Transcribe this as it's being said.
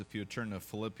If you would turn to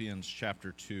Philippians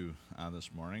chapter 2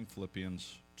 this morning,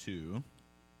 Philippians 2,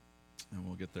 and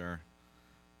we'll get there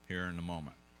here in a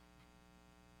moment.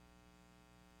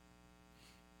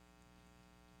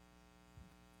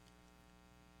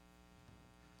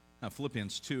 Now,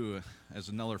 Philippians 2 is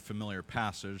another familiar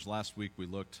passage. Last week we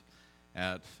looked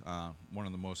at one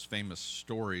of the most famous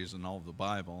stories in all of the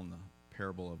Bible, in the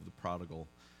parable of the prodigal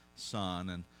son,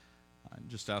 and I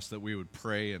just ask that we would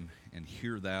pray and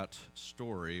hear that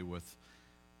story with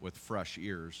fresh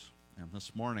ears. And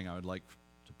this morning I would like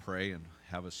to pray and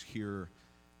have us hear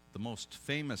the most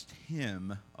famous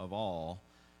hymn of all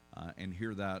and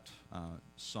hear that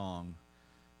song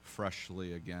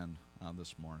freshly again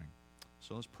this morning.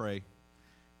 So let's pray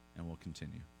and we'll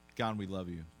continue. God, we love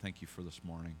you. Thank you for this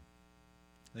morning.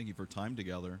 Thank you for time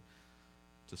together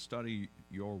to study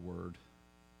your word,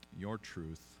 your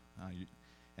truth,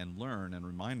 and learn and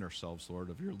remind ourselves, Lord,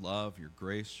 of your love, your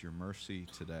grace, your mercy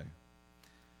today.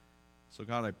 So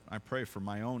God, I pray for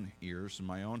my own ears and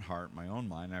my own heart, my own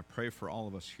mind. I pray for all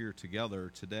of us here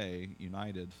together today,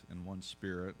 united in one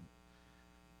spirit,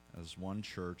 as one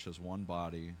church, as one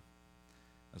body,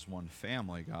 as one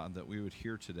family, God, that we would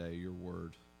hear today your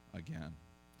word again,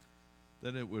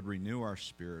 that it would renew our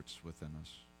spirits within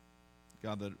us.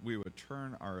 God, that we would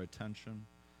turn our attention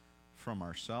from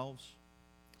ourselves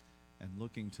and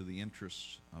looking to the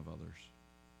interests of others.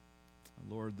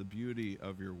 Lord, the beauty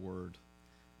of your word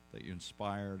that you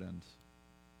inspired and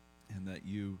that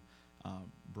you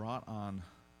brought on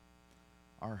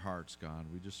our hearts, God,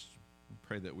 we just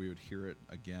pray that we would hear it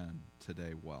again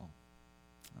today well.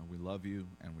 We love you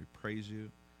and we praise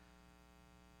you.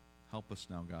 Help us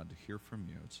now, God, to hear from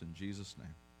you. It's in Jesus'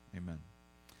 name. Amen.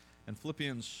 In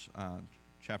Philippians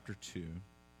chapter 2,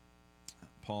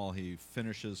 Paul, he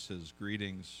finishes his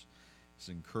greetings, his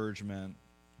encouragement.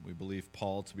 We believe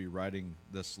Paul to be writing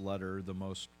this letter.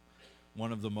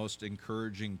 One of the most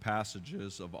encouraging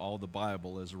passages of all the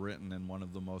Bible is written in one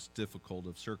of the most difficult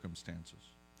of circumstances.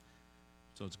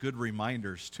 So it's good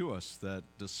reminders to us that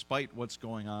despite what's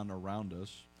going on around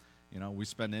us, we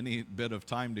spend any bit of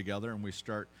time together and we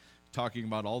start talking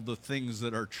about all the things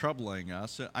that are troubling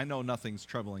us. I know nothing's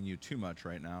troubling you too much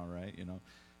right now, right?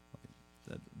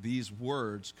 That these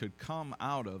words could come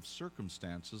out of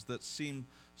circumstances that seem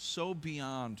so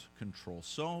beyond control,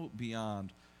 so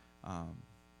beyond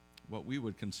what we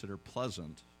would consider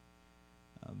pleasant.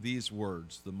 These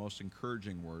words, the most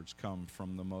encouraging words, come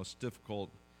from the most difficult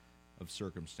of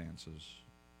circumstances.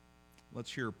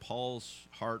 Let's hear Paul's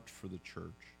heart for the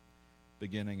church,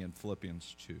 beginning in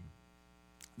Philippians 2.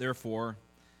 Therefore,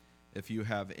 if you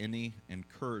have any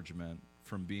encouragement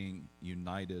from being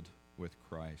united with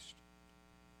Christ,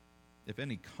 if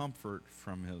any comfort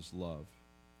from his love,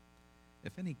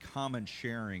 if any common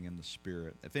sharing in the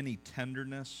Spirit, if any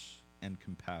tenderness and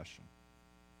compassion,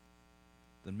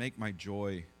 then make my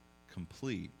joy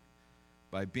complete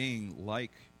by being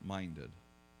like-minded,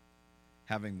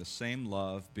 having the same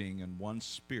love, being in one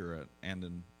spirit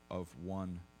and of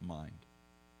one mind.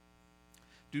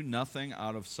 Do nothing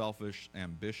out of selfish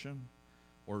ambition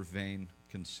or vain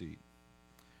conceit.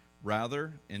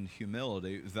 Rather, in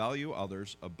humility, value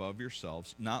others above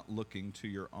yourselves, not looking to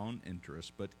your own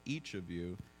interest, but each of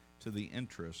you to the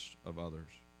interest of others.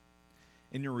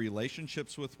 In your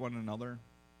relationships with one another,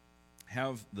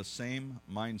 have the same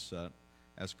mindset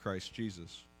as Christ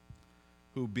Jesus,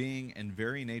 who being in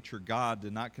very nature God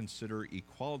did not consider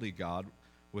equality with God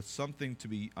something to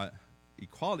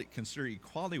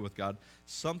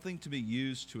be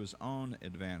used to his own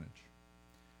advantage.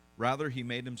 Rather, he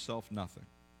made himself nothing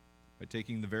by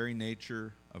taking the very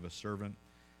nature of a servant,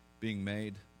 being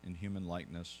made in human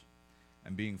likeness,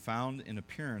 and being found in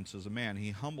appearance as a man, he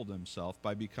humbled himself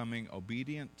by becoming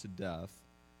obedient to death,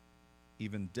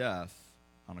 even death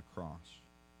on a cross.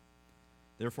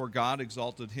 Therefore God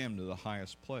exalted him to the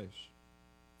highest place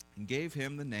and gave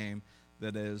him the name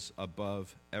that is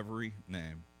above every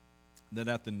name, that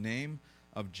at the name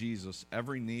of Jesus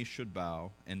every knee should bow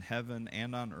in heaven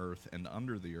and on earth and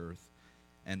under the earth,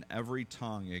 and every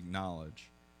tongue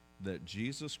acknowledge that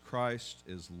Jesus Christ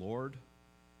is Lord,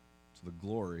 to the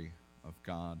glory of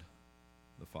God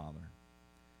the Father.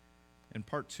 In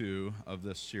part 2 of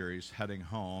this series, Heading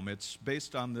Home, it's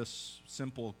based on this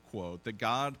simple quote that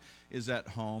God is at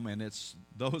home, and it's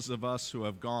those of us who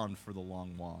have gone for the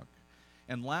long walk.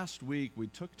 And last week, we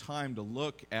took time to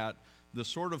look at the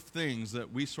sort of things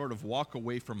that we sort of walk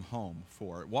away from home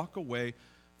for, walk away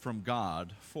from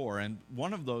God for. And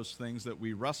one of those things that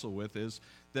we wrestle with is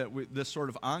that this sort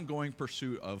of ongoing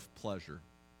pursuit of pleasure.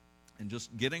 And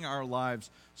just getting our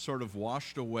lives sort of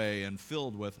washed away and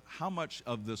filled with how much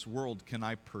of this world can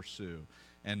I pursue?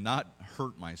 and not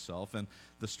hurt myself. And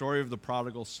the story of the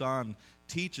prodigal son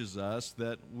teaches us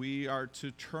that we are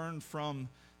to turn from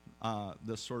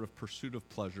this sort of pursuit of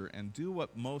pleasure and do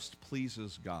what most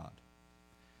pleases God.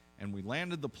 And we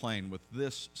landed the plane with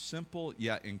this simple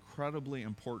yet incredibly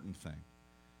important thing,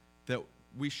 that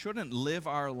we shouldn't live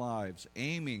our lives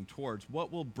aiming towards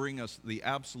what will bring us the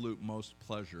absolute most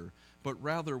pleasure, but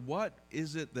rather what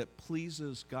is it that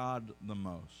pleases God the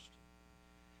most?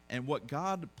 And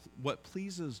what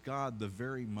pleases God the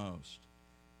very most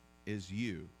is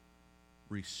you,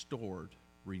 restored,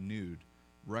 renewed,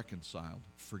 reconciled,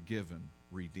 forgiven,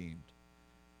 redeemed.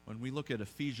 When we look at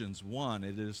Ephesians 1,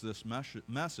 it is this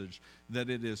message that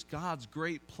it is God's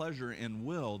great pleasure and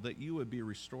will that you would be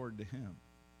restored to him.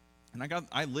 And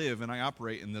I live and I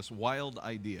operate in this wild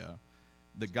idea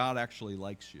that God actually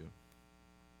likes you.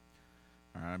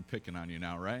 All right, I'm picking on you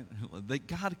now, right? That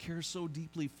God cares so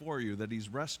deeply for you, that he's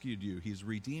rescued you, he's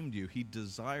redeemed you, he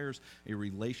desires a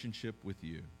relationship with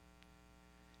you.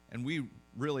 And we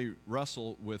really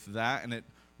wrestle with that, and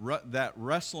that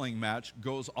wrestling match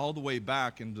goes all the way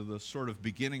back into the sort of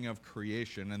beginning of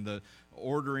creation and the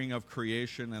ordering of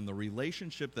creation and the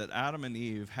relationship that Adam and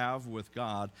Eve have with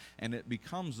God, and it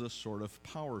becomes this sort of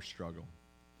power struggle.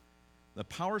 The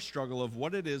power struggle of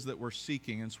what it is that we're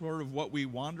seeking and sort of what we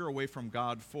wander away from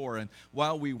God for. And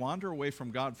while we wander away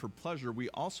from God for pleasure, we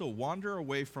also wander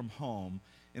away from home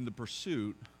in the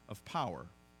pursuit of power.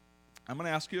 I'm going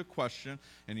to ask you a question,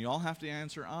 and you all have to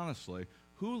answer honestly.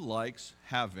 Who likes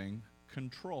having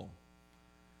control?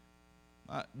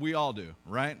 We all do,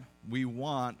 right? We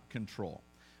want control.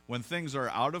 When things are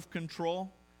out of control,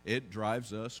 it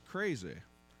drives us crazy.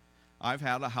 I've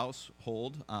had a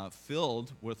household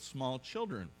filled with small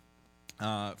children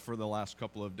for the last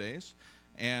couple of days,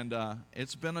 and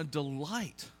it's been a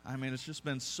delight. I mean, it's just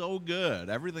been so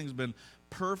good. Everything's been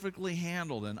perfectly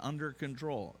handled and under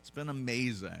control. It's been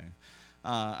amazing.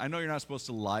 I know you're not supposed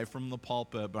to lie from the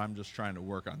pulpit, but I'm just trying to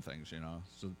work on things,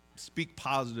 so speak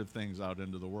positive things out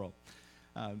into the world.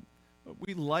 But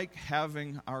we like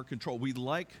having our control. We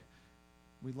like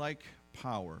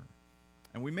power.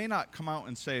 And we may not come out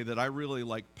and say that I really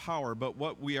like power, but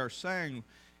what we are saying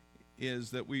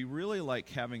is that we really like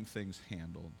having things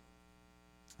handled.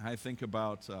 I think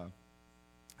about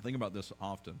this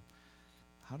often.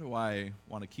 How do I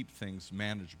want to keep things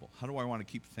manageable? How do I want to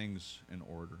keep things in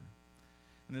order?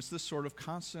 And it's this sort of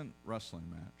constant wrestling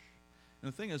match.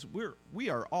 And the thing is, we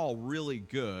are all really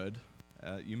good.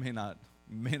 You may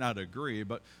not agree,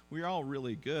 but we are all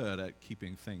really good at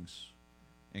keeping things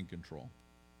in control.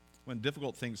 When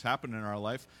difficult things happen in our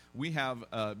life, we have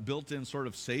built-in sort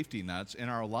of safety nets in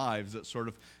our lives that sort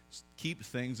of keep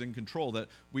things in control, that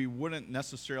we wouldn't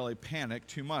necessarily panic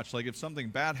too much. Like if something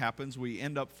bad happens, we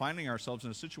end up finding ourselves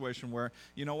in a situation where,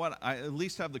 you know what, I at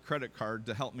least have the credit card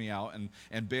to help me out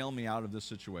and bail me out of this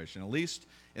situation.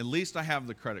 At least I have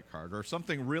the credit card. Or if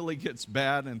something really gets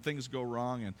bad and things go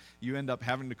wrong and you end up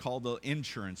having to call the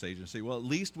insurance agency, well, at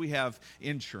least we have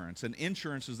insurance. And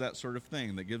insurance is that sort of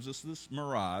thing that gives us this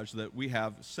mirage that we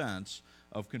have a sense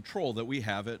of control, that we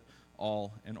have it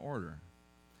all in order.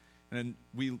 And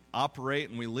we operate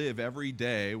and we live every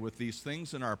day with these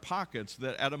things in our pockets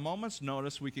that at a moment's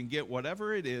notice we can get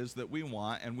whatever it is that we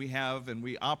want, and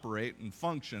we operate and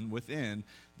function within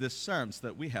this sense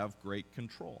that we have great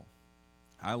control.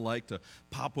 I like to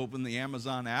pop open the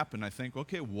Amazon app and I think,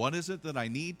 okay, what is it that I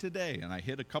need today? And I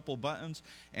hit a couple buttons,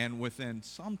 and within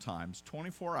sometimes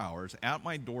 24 hours at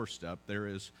my doorstep, there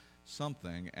is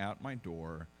something at my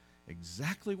door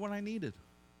exactly what I needed.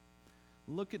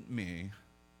 Look at me,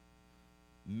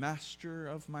 master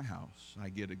of my house. I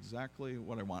get exactly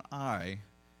what I want. I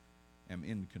am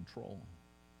in control.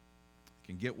 I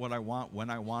can get what I want, when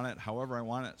I want it, however I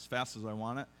want it, as fast as I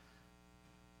want it.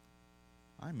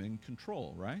 I'm in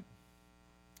control, right?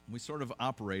 We sort of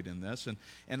operate in this,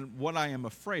 and what I am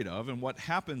afraid of and what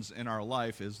happens in our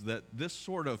life is that this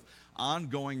sort of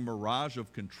ongoing mirage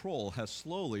of control has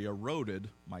slowly eroded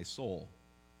my soul.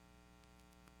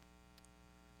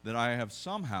 That I have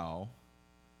somehow,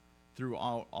 through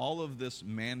all of this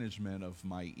management of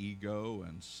my ego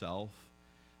and self,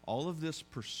 all of this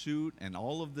pursuit and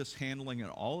all of this handling and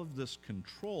all of this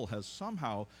control has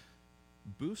somehow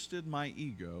boosted my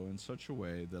ego in such a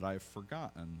way that I've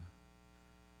forgotten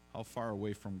how far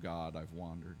away from God I've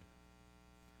wandered.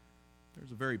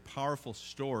 There's a very powerful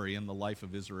story in the life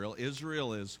of Israel.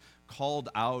 Israel is called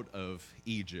out of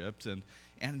Egypt,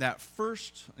 and that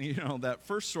first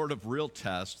sort of real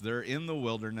test, they're in the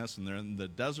wilderness and they're in the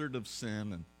desert of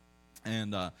sin,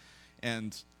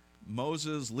 and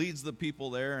Moses leads the people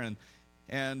there,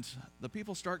 and the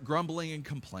people start grumbling and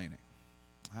complaining.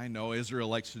 I know Israel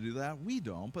likes to do that. We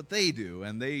don't, but they do.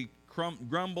 And they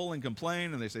grumble and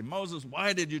complain, and they say, Moses,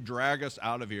 why did you drag us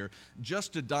out of here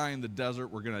just to die in the desert?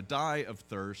 We're going to die of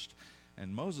thirst.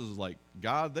 And Moses is like,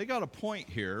 God, they got a point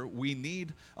here. We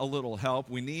need a little help.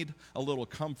 We need a little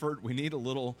comfort. We need a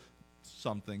little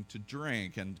something to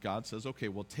drink. And God says, okay,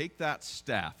 well, take that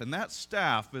staff. And that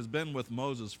staff has been with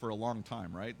Moses for a long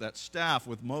time, right? That staff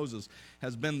with Moses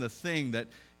has been the thing that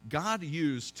God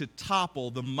used to topple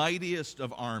the mightiest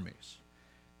of armies.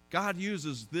 God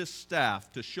uses this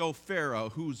staff to show Pharaoh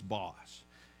who's boss.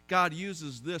 God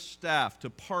uses this staff to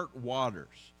part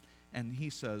waters. And he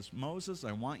says, Moses,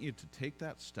 I want you to take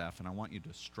that staff and I want you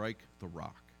to strike the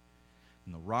rock.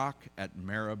 And the rock at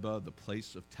Meribah, the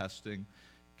place of testing,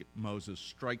 Moses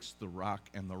strikes the rock,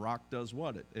 and the rock does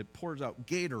what? It pours out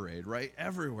Gatorade, right?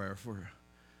 Everywhere for,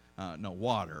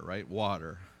 water, right?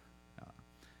 Water.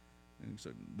 And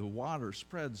so the water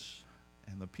spreads,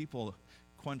 and the people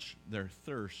quench their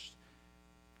thirst.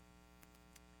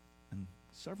 And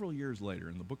several years later,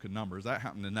 in the book of Numbers, that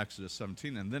happened in Exodus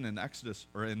 17, and then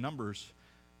in Numbers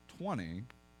 20,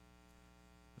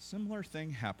 a similar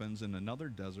thing happens in another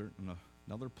desert, in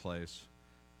another place,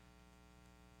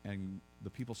 and the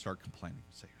people start complaining,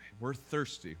 say, we're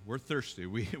thirsty,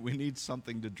 we need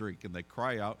something to drink. And they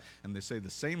cry out, and they say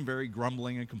the same very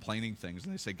grumbling and complaining things.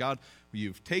 And they say, God,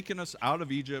 you've taken us out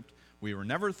of Egypt. We were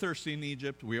never thirsty in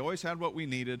Egypt. We always had what we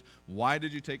needed. Why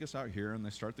did you take us out here? And they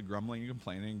start the grumbling and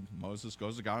complaining. Moses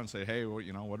goes to God and says, hey, well,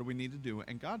 what do we need to do?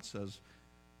 And God says,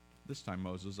 this time,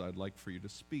 Moses, I'd like for you to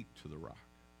speak to the rock.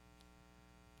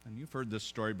 And you've heard this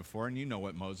story before, and you know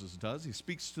what Moses does. He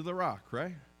speaks to the rock,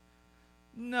 right?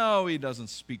 No, he doesn't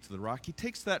speak to the rock. He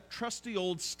takes that trusty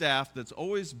old staff that's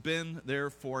always been there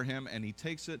for him, and he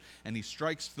takes it and he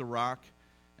strikes the rock,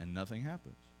 and nothing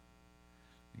happens.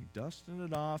 He dusted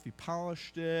it off, he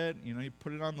polished it, he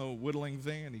put it on the whittling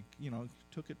thing, and he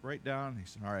took it right down, and he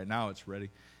said, all right, now it's ready.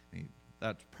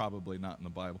 That's probably not in the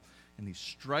Bible. And he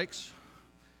strikes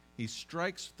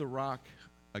the rock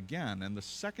again, and the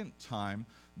second time,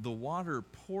 the water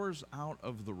pours out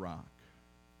of the rock.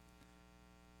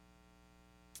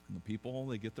 And the people,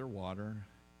 they get their water,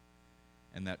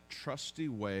 and that trusty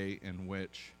way in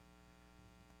which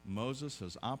Moses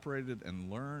has operated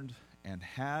and learned and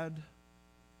had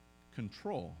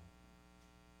control,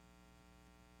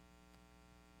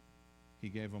 he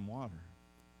gave them water.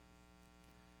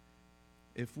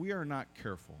 If we are not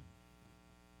careful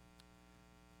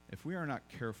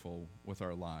with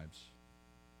our lives,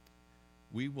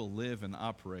 we will live and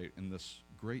operate in this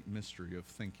great mystery of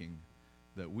thinking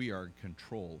that we are in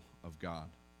control of God.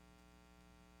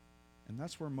 And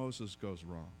that's where Moses goes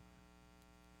wrong.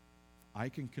 I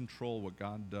can control what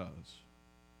God does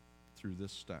through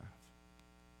this staff.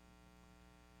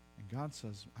 And God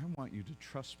says, I want you to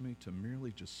trust me to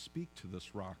merely just speak to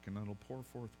this rock and it'll pour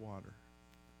forth water.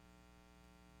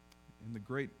 In the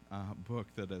great book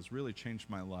that has really changed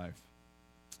my life,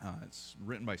 it's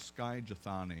written by Skye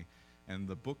Jethani, and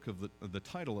the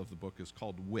title of the book is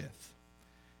called With.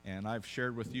 And I've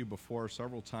shared with you before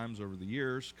several times over the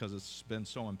years, because it's been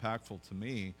so impactful to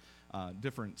me,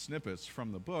 different snippets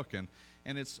from the book. And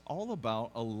it's all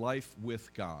about a life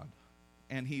with God.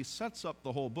 And he sets up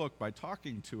the whole book by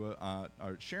talking to,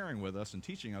 or sharing with us and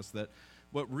teaching us that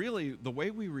the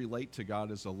way we relate to God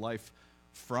is a life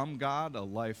from God, a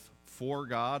life for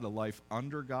God, a life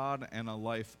under God, and a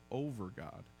life over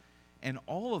God. And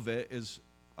all of it is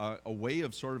a way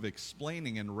of sort of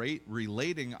explaining and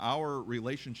relating our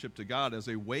relationship to God as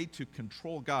a way to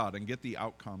control God and get the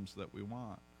outcomes that we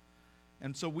want.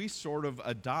 And so we sort of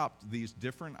adopt these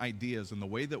different ideas in the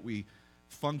way that we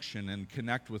function and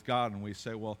connect with God, and we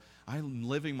say, well, I'm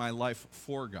living my life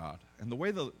for God. And the way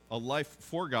that a life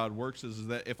for God works is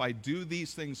that if I do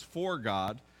these things for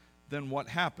God, then what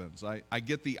happens? I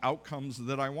get the outcomes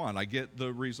that I want. I get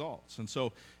the results. And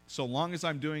so long as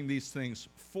I'm doing these things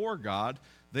for God,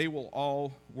 they will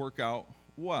all work out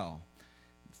well.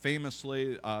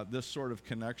 Famously, this sort of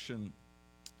connection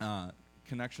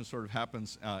sort of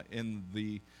happens in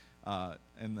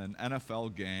an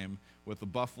NFL game with the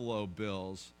Buffalo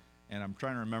Bills, and I'm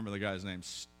trying to remember the guy's name.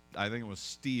 I think it was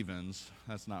Stevens.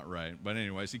 That's not right. But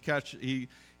anyways, he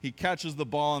catches the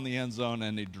ball in the end zone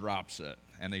and he drops it,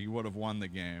 and he would have won the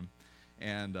game.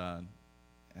 And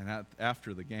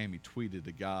after the game, he tweeted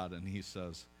to God, and he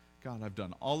says, God, I've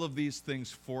done all of these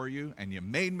things for you, and you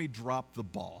made me drop the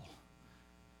ball.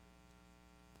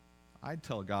 I'd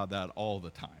tell God that all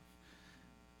the time.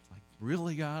 It's like,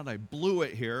 really, God? I blew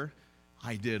it here.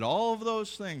 I did all of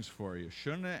those things for you.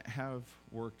 Shouldn't it have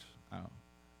worked out?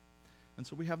 And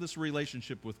so we have this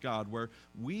relationship with God where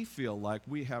we feel like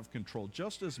we have control.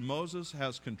 Just as Moses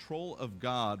has control of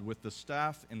God with the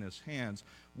staff in his hands,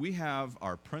 we have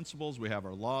our principles, we have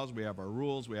our laws, we have our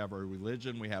rules, we have our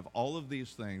religion, we have all of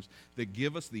these things that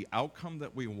give us the outcome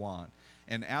that we want.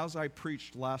 And as I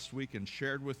preached last week and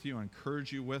shared with you,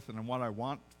 encouraged you with, and what I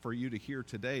want for you to hear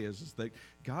today is that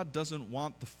God doesn't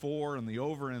want the for and the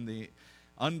over and the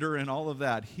under and all of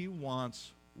that. He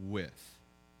wants with.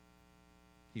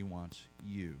 He wants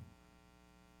you.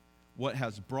 What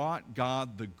has brought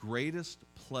God the greatest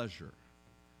pleasure,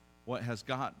 what has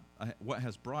brought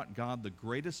God the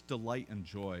greatest delight and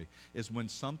joy is when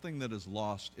something that is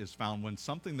lost is found, when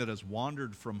something that has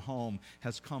wandered from home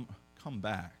has come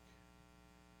back.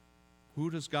 Who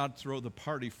does God throw the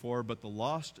party for but the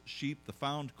lost sheep, the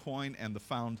found coin, and the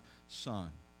found son?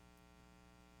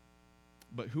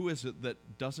 But who is it that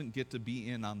doesn't get to be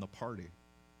in on the party?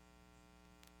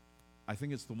 I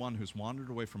think it's the one who's wandered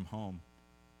away from home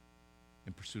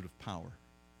in pursuit of power.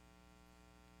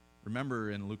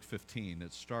 Remember in Luke 15,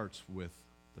 it starts with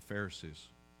the Pharisees.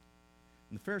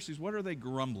 And the Pharisees, what are they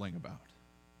grumbling about?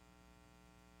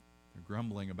 They're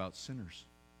grumbling about sinners.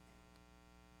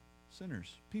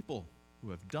 Sinners, people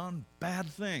who have done bad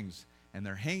things, and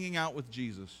they're hanging out with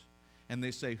Jesus. And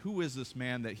they say, who is this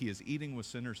man that he is eating with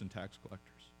sinners and tax collectors?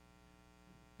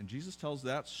 And Jesus tells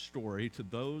that story to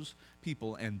those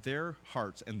people and their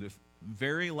hearts. And the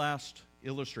very last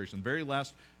illustration, very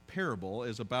last parable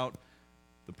is about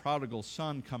the prodigal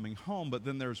son coming home. But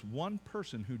then there's one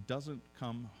person who doesn't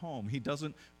come home. He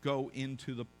doesn't go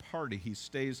into the party. He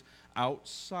stays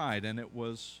outside, and it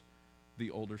was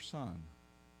the older son.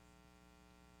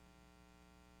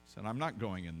 He said, I'm not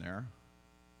going in there.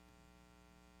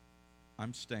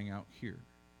 I'm staying out here.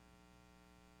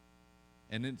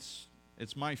 And it's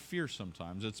my fear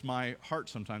sometimes. It's my heart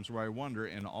sometimes where I wonder,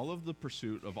 in all of the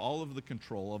pursuit of all of the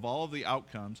control, of all of the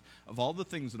outcomes, of all the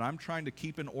things that I'm trying to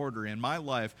keep in order in my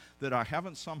life, that I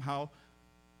haven't somehow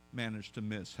managed to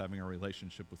miss having a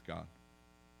relationship with God.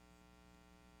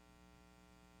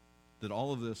 That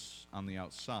all of this on the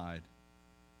outside,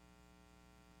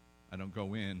 I don't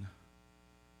go in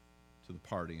to the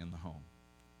party in the home.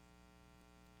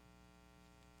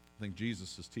 I think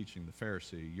Jesus is teaching the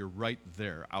Pharisee, you're right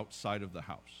there outside of the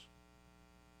house.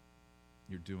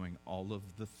 You're doing all of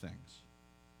the things.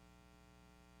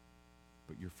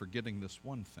 But you're forgetting this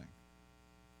one thing,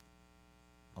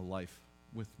 a life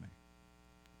with me.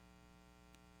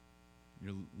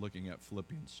 You're looking at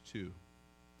Philippians 2,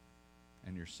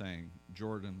 and you're saying,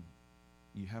 Jordan,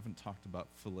 you haven't talked about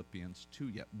Philippians 2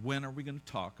 yet. When are we going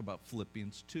to talk about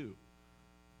Philippians 2?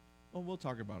 Well, we'll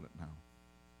talk about it now.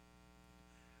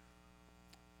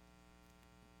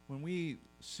 When we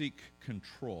seek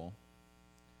control,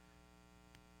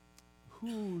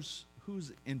 whose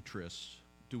interests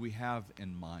do we have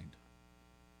in mind?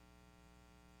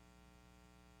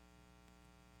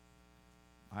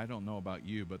 I don't know about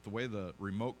you, but the way the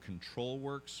remote control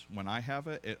works, when I have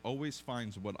it, it always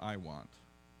finds what I want.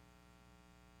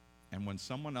 And when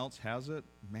someone else has it,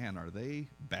 man, are they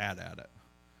bad at it.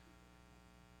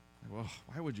 Well,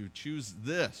 why would you choose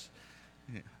this?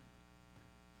 Yeah.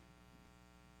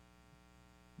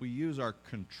 We use our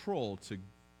control to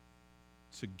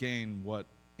gain what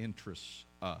interests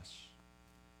us.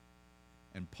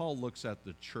 And Paul looks at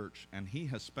the church, and he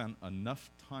has spent enough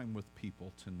time with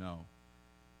people to know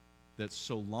that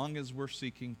so long as we're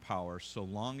seeking power, so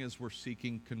long as we're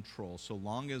seeking control, so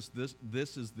long as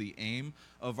this is the aim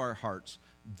of our hearts,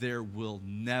 there will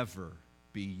never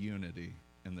be unity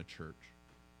in the church.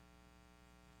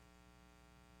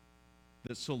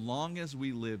 That so long as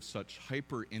we live such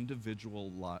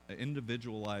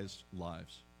hyper-individualized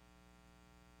lives,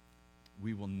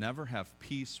 we will never have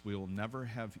peace, we will never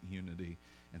have unity.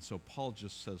 And so Paul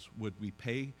just says, would we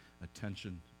pay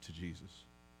attention to Jesus?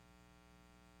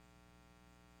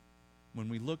 When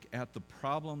we look at the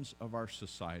problems of our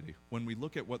society, when we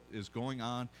look at what is going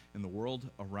on in the world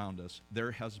around us,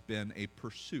 there has been a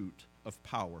pursuit of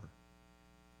power.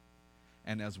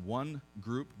 And as one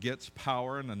group gets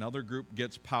power and another group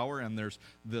gets power, and there's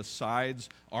the sides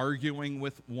arguing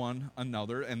with one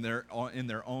another, and they're in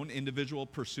their own individual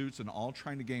pursuits and all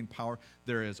trying to gain power,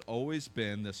 there has always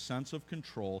been this sense of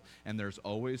control, and there's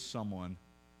always someone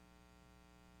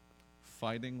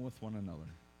fighting with one another.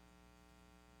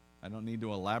 I don't need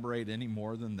to elaborate any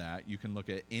more than that. You can look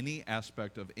at any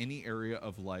aspect of any area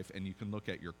of life, and you can look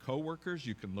at your coworkers,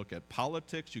 you can look at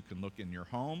politics, you can look in your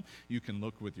home, you can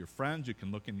look with your friends, you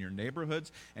can look in your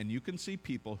neighborhoods, and you can see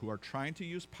people who are trying to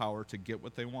use power to get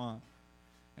what they want.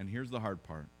 And here's the hard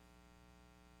part.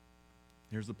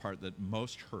 Here's the part that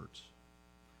most hurts.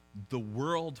 the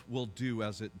world will do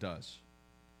as it does.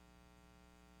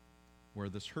 Where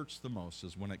this hurts the most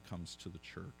is when it comes to the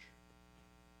church.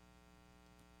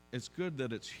 It's good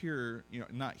that it's here,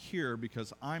 not here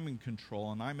because I'm in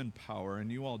control and I'm in power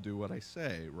and you all do what I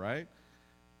say, right?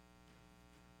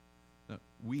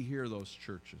 We hear those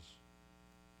churches.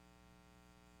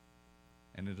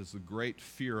 And it is a great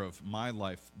fear of my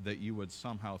life that you would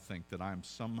somehow think that I'm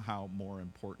somehow more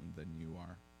important than you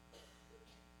are.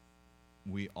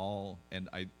 We all, and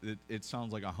it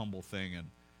sounds like a humble thing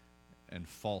and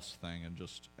false thing and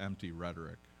just empty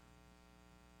rhetoric.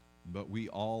 But we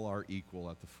all are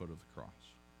equal at the foot of the cross.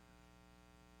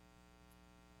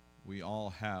 We all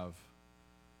have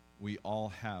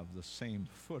the same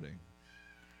footing.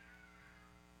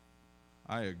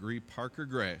 I agree, Parker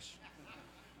Grace.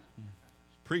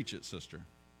 Preach it, sister.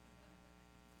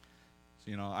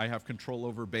 So, I have control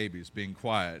over babies being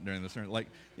quiet during the sermon. Like,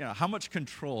 how much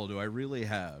control do I really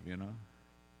have,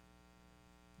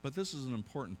 But this is an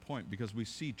important point because we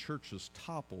see churches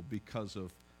topple because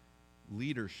of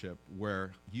leadership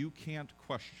where you can't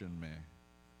question me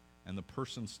and the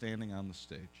person standing on the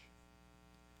stage.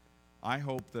 I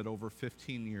hope that over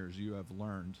 15 years you have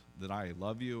learned that I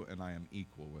love you and I am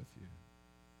equal with you.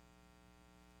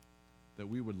 That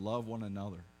we would love one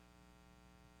another.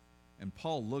 And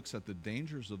Paul looks at the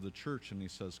dangers of the church and he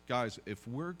says, guys, if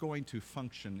we're going to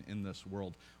function in this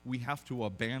world, we have to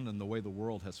abandon the way the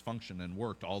world has functioned and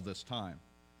worked all this time.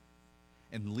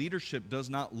 And leadership does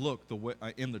not look the way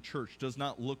in the church does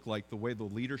not look like the way the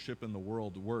leadership in the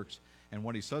world works. And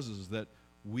what he says is that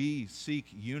we seek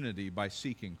unity by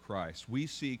seeking Christ. We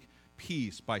seek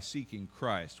peace by seeking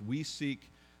Christ. We seek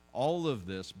all of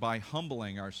this by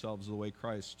humbling ourselves the way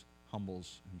Christ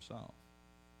humbles himself.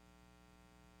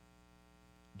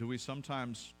 Do we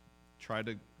sometimes try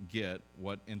to get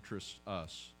what interests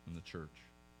us in the church?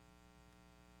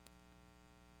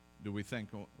 Do we think,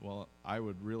 well, I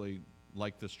would really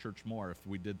like this church more if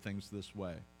we did things this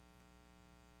way?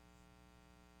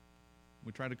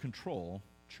 We try to control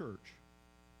church.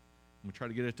 We try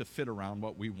to get it to fit around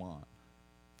what we want.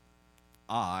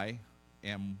 I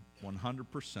am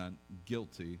 100%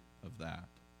 guilty of that.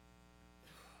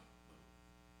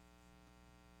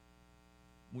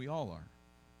 We all are.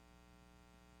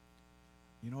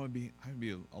 I'd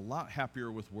be a lot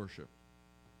happier with worship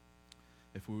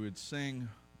if we would sing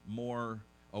more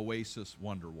Oasis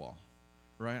Wonderwall,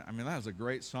 right? That was a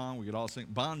great song. We could all sing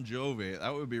Bon Jovi.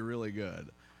 That would be really good.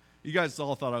 You guys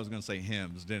all thought I was going to say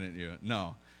hymns, didn't you?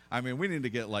 No. We need to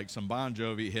get some Bon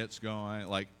Jovi hits going.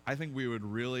 I think we would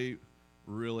really,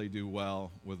 really do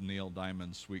well with Neil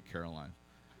Diamond's Sweet Caroline.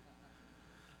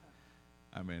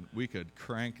 We could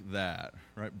crank that,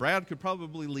 right? Brad could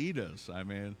probably lead us.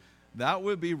 That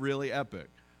would be really epic.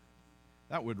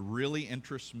 That would really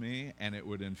interest me, and it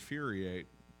would infuriate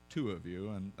two of you,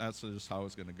 and that's just how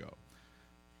it's going to go.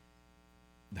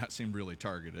 That seemed really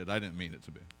targeted. I didn't mean it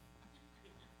to be.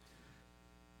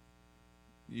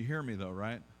 You hear me, though,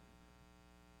 right?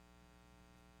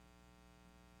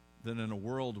 That in a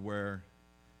world where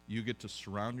you get to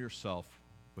surround yourself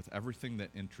with everything that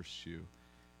interests you,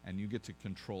 and you get to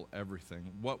control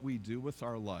everything, what we do with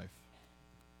our life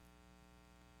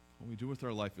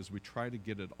is we try to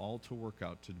get it all to work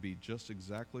out to be just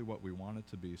exactly what we want it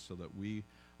to be so that we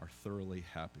are thoroughly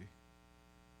happy.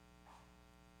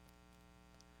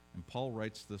 And Paul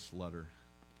writes this letter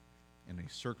in a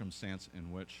circumstance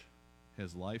in which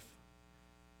his life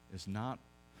is not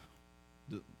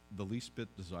the least bit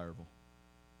desirable.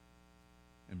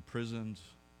 Imprisoned,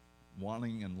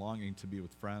 wanting and longing to be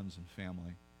with friends and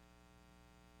family.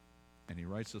 And he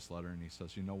writes this letter and he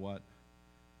says, you know what?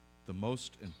 The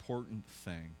most important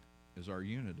thing is our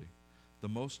unity. The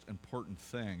most important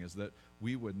thing is that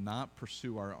we would not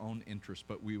pursue our own interest,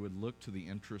 but we would look to the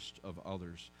interest of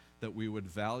others, that we would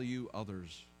value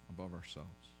others above ourselves.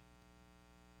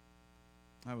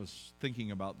 I was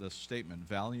thinking about this statement,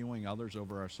 valuing others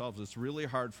over ourselves. It's really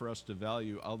hard for us to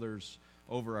value others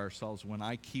over ourselves when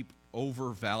I keep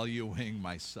overvaluing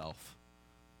myself.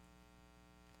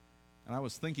 And I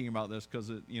was thinking about this because,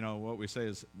 what we say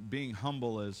is being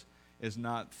humble is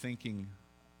not thinking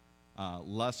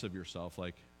less of yourself,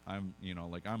 like I'm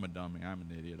a dummy, I'm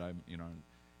an idiot,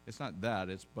 it's not that,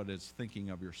 but it's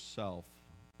thinking of yourself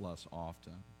less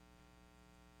often.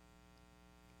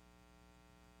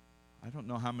 I don't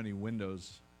know how many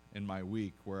windows in my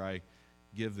week where I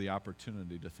give the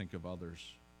opportunity to think of others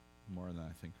more than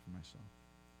I think of myself.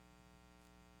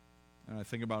 And I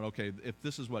think about, okay, if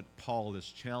this is what Paul is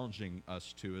challenging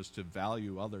us to, is to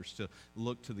value others, to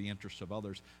look to the interests of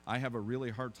others, I have a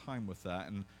really hard time with that,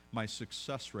 and my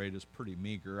success rate is pretty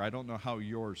meager. I don't know how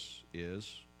yours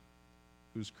is.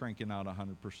 Who's cranking out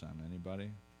 100%? Anybody?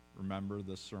 Remember,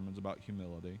 this sermon's about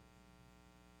humility.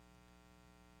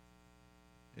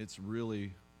 It's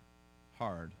really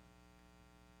hard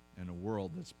in a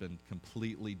world that's been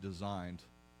completely designed,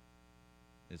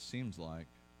 it seems like,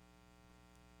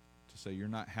 to say you're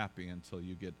not happy until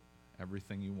you get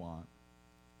everything you want,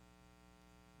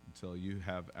 until you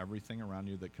have everything around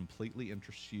you that completely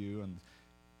interests you and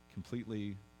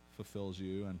completely fulfills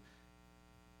you. And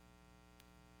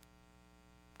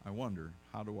I wonder,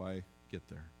 how do I get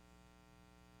there?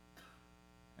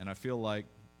 And I feel like,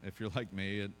 if you're like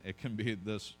me, it can be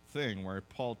this thing where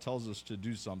Paul tells us to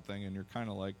do something, and you're kind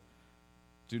of like,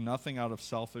 do nothing out of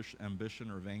selfish ambition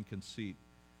or vain conceit.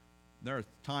 There are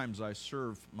times I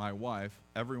serve my wife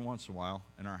every once in a while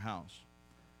in our house.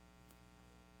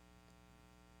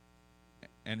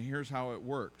 And here's how it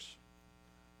works.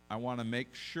 I want to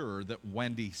make sure that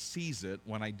Wendy sees it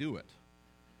when I do it.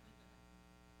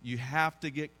 You have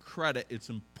to get credit. It's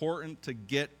important to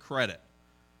get credit.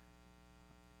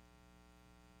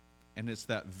 And it's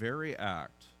that very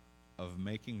act of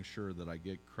making sure that I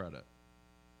get credit.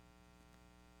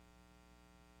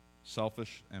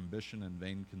 Selfish ambition and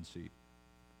vain conceit.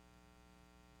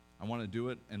 I want to do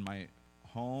it in my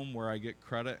home where I get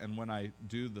credit, and when I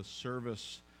do the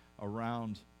service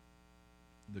around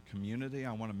the community,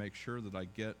 I want to make sure that I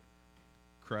get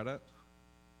credit.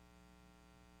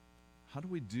 How do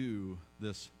we do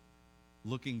this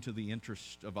looking to the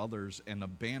interest of others and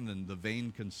abandon the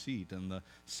vain conceit and the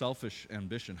selfish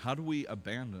ambition? How do we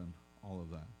abandon all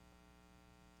of that?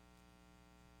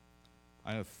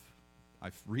 I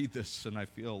read this and I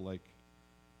feel like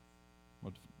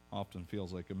what often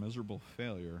feels like a miserable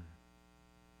failure.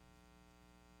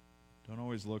 Don't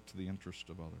always look to the interest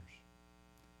of others.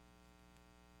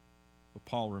 But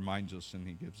Paul reminds us, and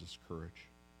he gives us courage.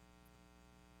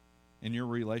 In your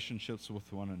relationships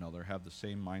with one another, have the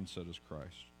same mindset as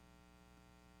Christ,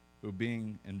 who,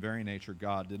 being in very nature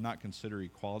God, did not consider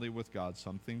equality with God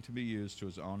something to be used to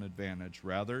his own advantage.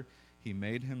 Rather, he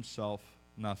made himself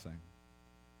nothing,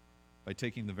 by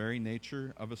taking the very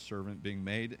nature of a servant, being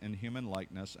made in human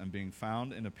likeness, and being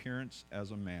found in appearance as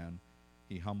a man,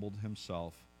 he humbled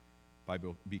himself by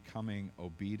becoming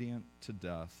obedient to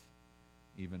death,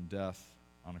 even death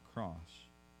on a cross.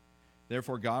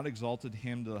 Therefore God exalted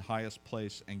him to the highest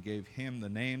place and gave him the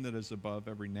name that is above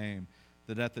every name,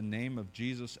 that at the name of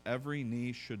Jesus every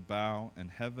knee should bow in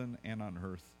heaven and on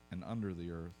earth and under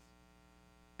the earth,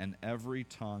 and every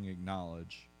tongue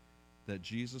acknowledge that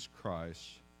Jesus Christ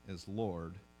is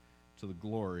Lord, to the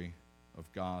glory of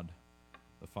God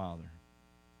the Father.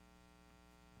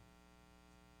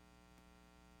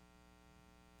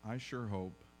 I sure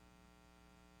hope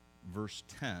verse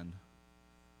 10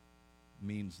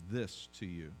 means this to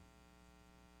you.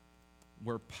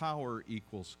 Where power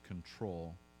equals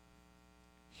control,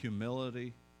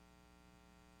 humility,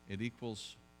 it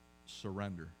equals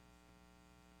surrender.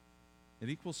 It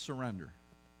equals surrender.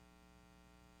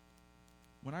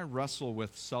 When I wrestle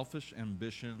with selfish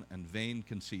ambition and vain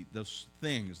conceit, those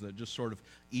things that just sort of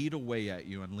eat away at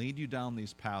you and lead you down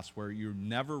these paths where you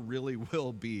never really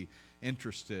will be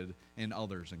interested in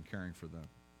others and caring for them,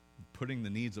 putting the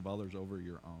needs of others over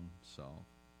your own self.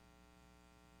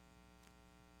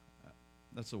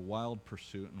 That's a wild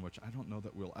pursuit in which I don't know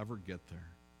that we'll ever get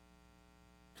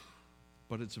there.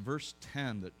 But it's verse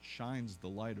 10 that shines the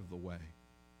light of the way.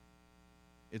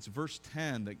 It's verse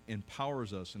 10 that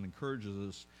empowers us and encourages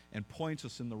us and points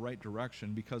us in the right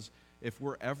direction, because if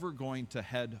we're ever going to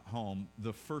head home,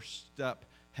 the first step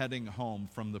heading home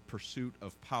from the pursuit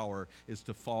of power is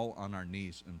to fall on our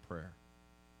knees in prayer.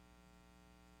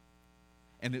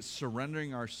 And it's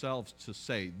surrendering ourselves to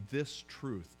say this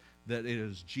truth, that it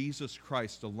is Jesus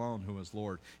Christ alone who is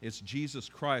Lord. It's Jesus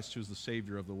Christ who is the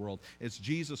Savior of the world. It's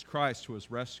Jesus Christ who has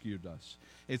rescued us.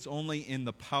 It's only in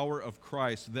the power of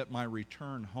Christ that my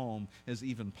return home is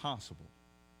even possible.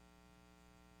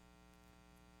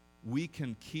 We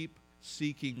can keep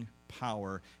seeking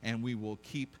power, and we will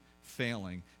keep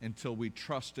failing until we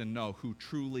trust and know who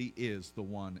truly is the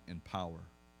one in power.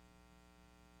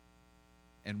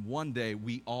 And one day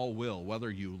we all will,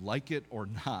 whether you like it or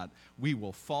not, we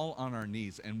will fall on our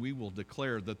knees and we will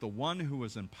declare that the one who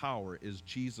is in power is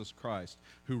Jesus Christ,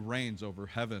 who reigns over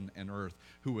heaven and earth,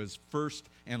 who is first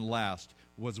and last,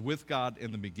 was with God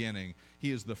in the beginning.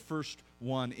 He is the first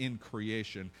one in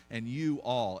creation, and you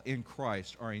all in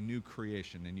Christ are a new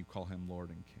creation, and you call him Lord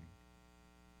and King.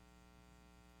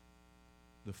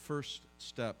 The first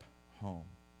step home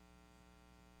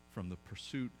from the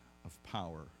pursuit of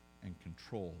power and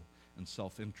control and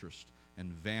self-interest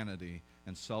and vanity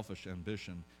and selfish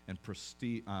ambition and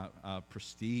prestige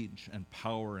and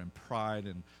power and pride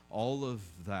and all of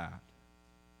that,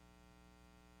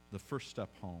 the first step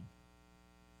home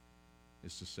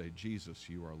is to say, Jesus,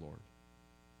 you are Lord,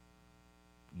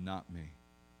 not me.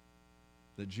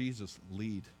 That Jesus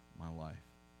lead my life,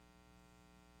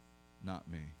 not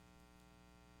me.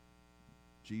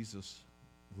 Jesus,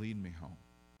 lead me home.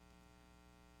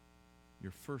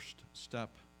 Your first step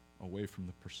away from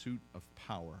the pursuit of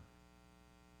power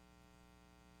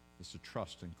is to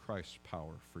trust in Christ's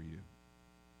power for you.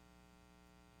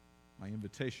 My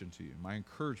invitation to you, my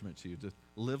encouragement to you, to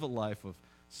live a life of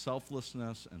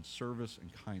selflessness and service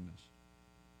and kindness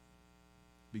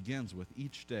begins with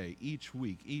each day, each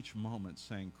week, each moment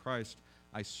saying, Christ,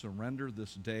 I surrender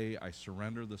this day, I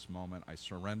surrender this moment, I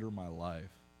surrender my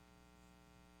life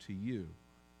to you,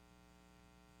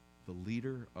 the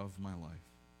leader of my life.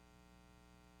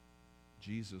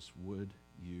 Jesus, would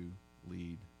you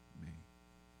lead me?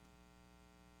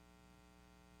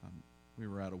 We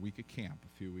were at a week of camp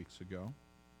a few weeks ago,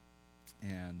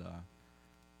 and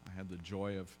I had the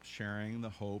joy of sharing the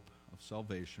hope of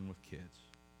salvation with kids.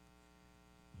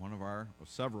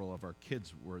 Several of our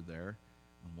kids were there,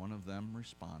 and one of them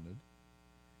responded.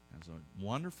 As a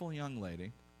wonderful young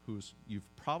lady who's you've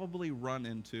probably run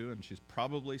into, and she's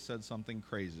probably said something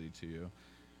crazy to you.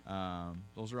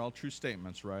 Those are all true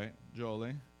statements, right,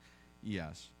 Jolie?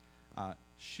 Yes.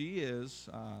 She is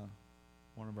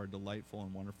one of our delightful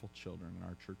and wonderful children in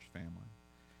our church family.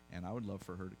 And I would love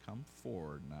for her to come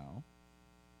forward now.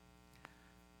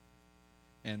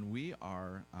 And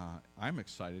I'm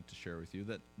excited to share with you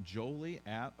that Jolie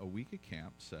at a week of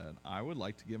camp said, I would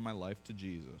like to give my life to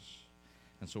Jesus.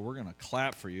 And so we're going to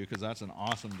clap for you because that's an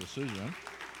awesome decision.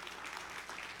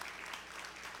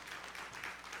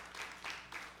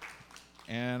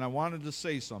 And I wanted to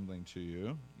say something to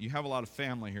you. You have a lot of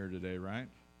family here today, right?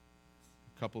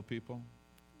 A couple of people?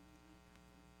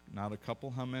 Not a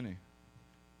couple? How many?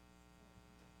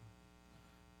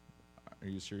 Are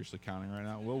you seriously counting right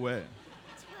now? We'll wait.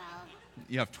 12.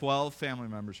 You have 12 family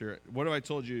members here. What have I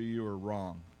told you you were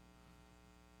wrong?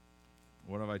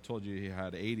 What have I told you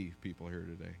had 80 people here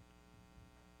today?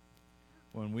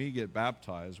 When we get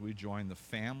baptized, we join the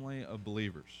family of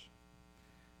believers.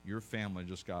 Your family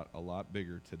just got a lot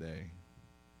bigger today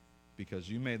because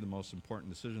you made the most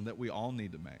important decision that we all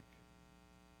need to make,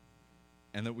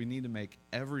 and that we need to make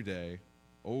every day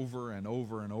over and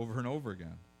over and over and over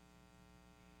again.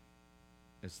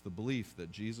 It's the belief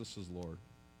that Jesus is Lord.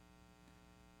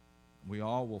 We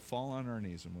all will fall on our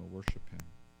knees and we'll worship him.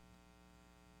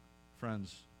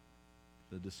 Friends,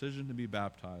 the decision to be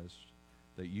baptized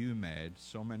that you made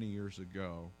so many years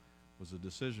ago was a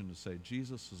decision to say,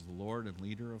 Jesus is the Lord and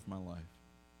leader of my life.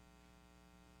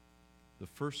 The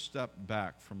first step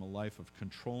back from a life of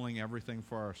controlling everything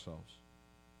for ourselves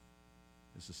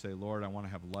is to say, Lord, I want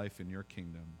to have life in your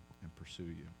kingdom and pursue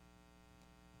you.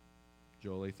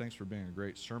 Jolie, thanks for being a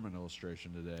great sermon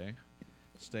illustration today.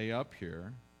 Stay up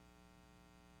here.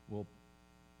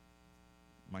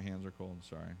 My hands are cold,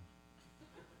 sorry.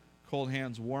 Cold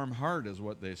hands, warm heart is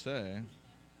what they say.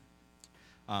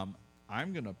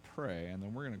 I'm going to pray, and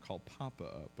then we're going to call Papa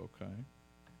up, okay?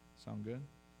 Sound good?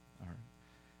 All right.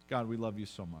 God, we love you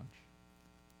so much.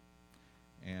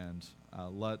 And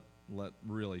let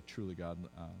really, truly, God,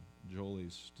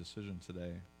 Jolie's decision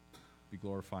today be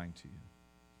glorifying to you.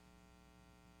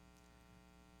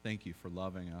 Thank you for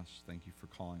loving us. Thank you for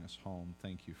calling us home.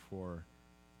 Thank you for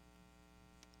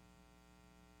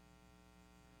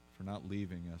not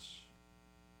leaving us,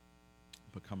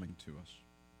 but coming to us.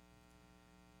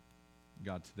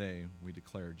 God, today we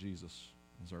declare Jesus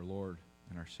as our Lord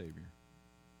and our Savior.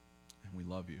 And we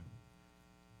love you.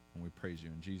 And we praise you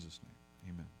in Jesus'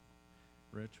 name. Amen.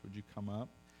 Rich, would you come up?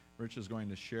 Rich is going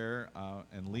to share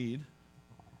and lead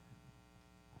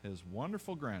his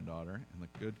wonderful granddaughter in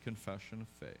the good confession of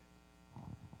faith.